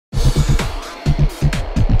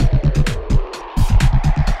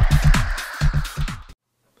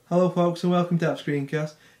Hello folks and welcome to App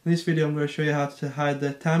Screencast. In this video I'm going to show you how to hide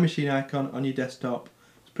the time machine icon on your desktop.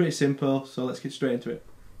 It's pretty simple, so let's get straight into it.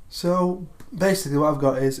 So basically what I've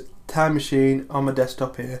got is time machine on my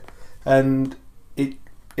desktop here, and it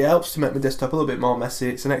helps to make my desktop a little bit more messy.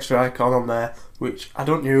 It's an extra icon on there which I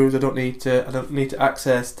don't use. I don't need to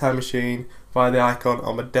access time machine via the icon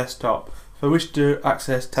on my desktop. If I wish to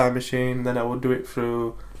access time machine, then I will do it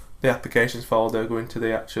through the applications folder, go into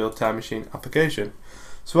the actual time machine application.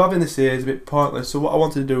 So having this here is a bit pointless, so what I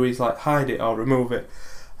want to do is like hide it or remove it.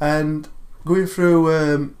 And going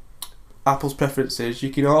through Apple's preferences,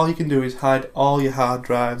 all you can do is hide all your hard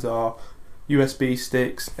drives or USB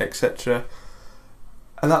sticks, etc.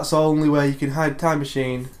 And that's the only way you can hide time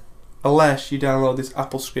machine, unless you download this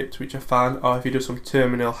Apple script which I found, or if you do some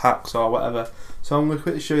terminal hacks or whatever. So I'm going to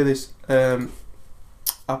quickly show you this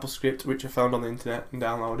Apple script which I found on the internet and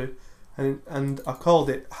downloaded. And I called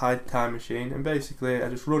it Hide Time Machine, and basically I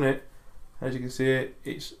just run it. As you can see,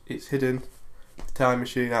 it's hidden the time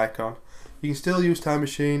machine icon. You can still use time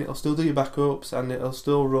machine, it'll still do your backups, and it'll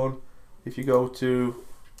still run if you go to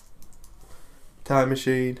time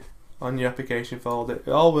machine on your application folder. It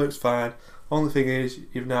all works fine. Only thing is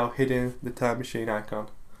you've now hidden the time machine icon.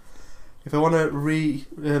 If I want to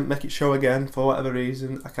make it show again for whatever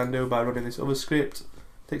reason, I can do by running this other script. It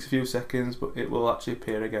takes a few seconds, but it will actually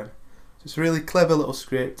appear again. It's a really clever little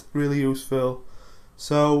script, really useful.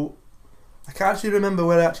 So I can't actually remember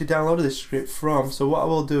where I actually downloaded this script from, so what I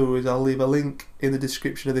will do is I'll leave a link in the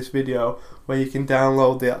description of this video where you can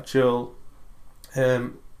download the actual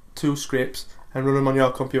two scripts and run them on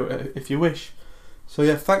your computer if you wish. So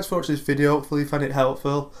yeah, thanks for watching this video, hopefully you found it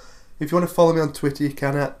helpful. If you want to follow me on Twitter, you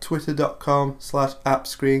can at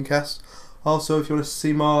twitter.com/appscreencast. Also, if you want to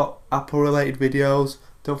see more Apple related videos,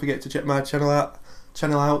 don't forget to check my channel out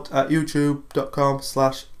at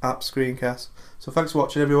youtube.com/appscreencast. So thanks for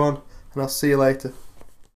watching everyone, and I'll see you later.